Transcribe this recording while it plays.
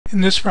In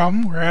this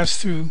problem, we're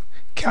asked to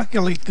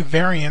calculate the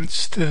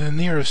variance to the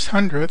nearest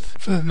hundredth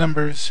for the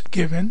numbers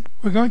given.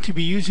 We're going to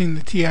be using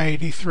the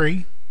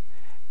TI-83,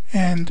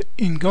 and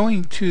in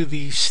going to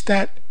the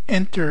Stat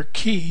Enter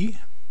key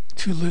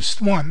to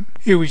list 1,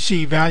 here we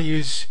see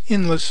values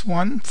in list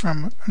 1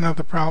 from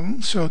another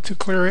problem. So to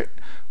clear it,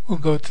 we'll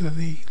go to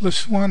the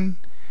list 1,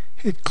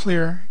 hit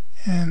clear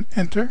and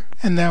enter,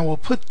 and now we'll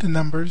put the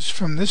numbers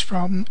from this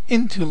problem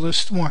into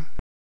list 1.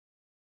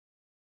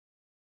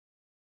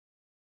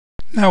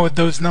 Now with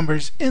those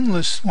numbers in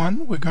list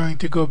 1, we're going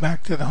to go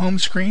back to the home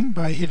screen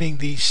by hitting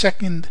the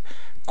second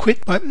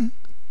quit button.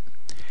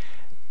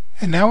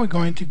 And now we're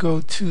going to go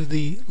to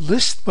the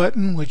list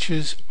button, which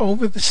is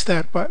over the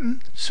stat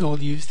button. So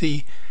we'll use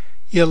the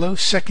yellow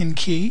second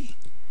key,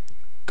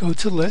 go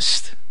to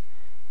list,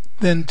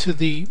 then to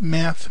the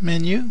math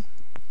menu,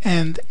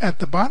 and at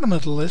the bottom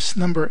of the list,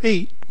 number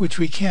 8, which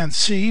we can't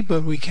see,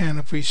 but we can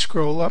if we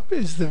scroll up,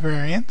 is the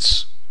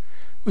variance.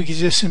 We can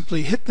just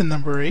simply hit the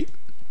number 8.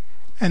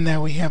 And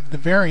now we have the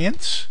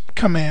variance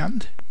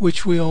command,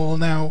 which we will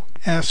now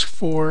ask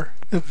for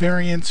the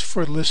variance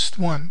for list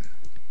 1.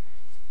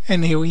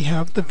 And here we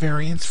have the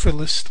variance for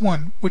list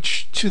 1,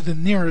 which to the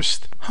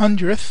nearest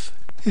hundredth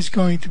is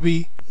going to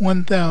be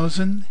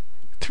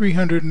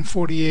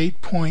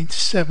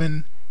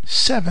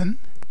 1,348.77.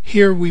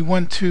 Here we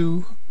want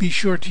to be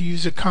sure to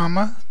use a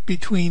comma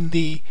between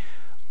the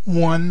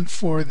 1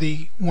 for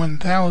the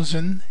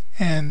 1,000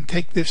 and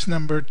take this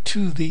number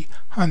to the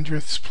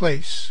hundredths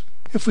place.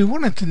 If we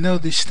wanted to know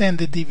the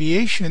standard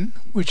deviation,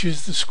 which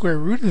is the square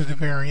root of the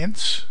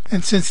variance,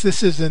 and since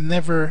this is a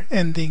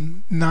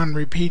never-ending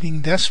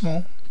non-repeating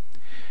decimal,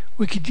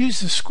 we could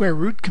use the square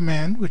root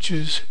command, which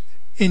is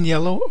in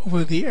yellow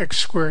over the x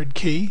squared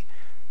key.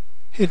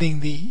 Hitting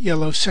the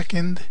yellow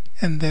second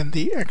and then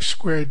the x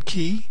squared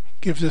key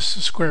gives us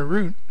the square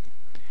root.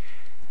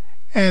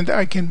 And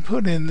I can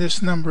put in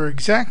this number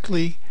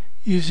exactly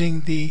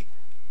using the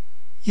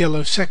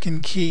yellow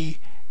second key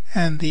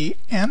and the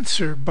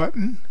answer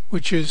button,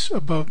 which is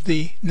above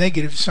the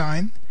negative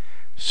sign.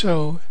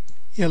 So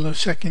yellow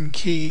second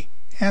key,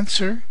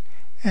 answer,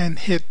 and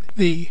hit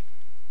the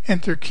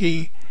enter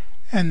key,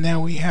 and now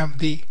we have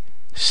the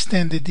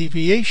standard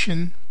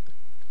deviation,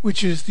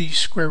 which is the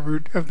square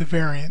root of the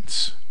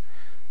variance.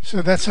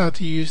 So that's how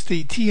to use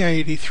the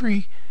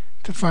TI-83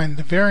 to find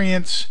the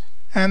variance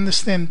and the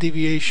standard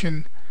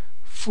deviation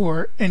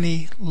for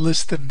any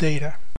list of data.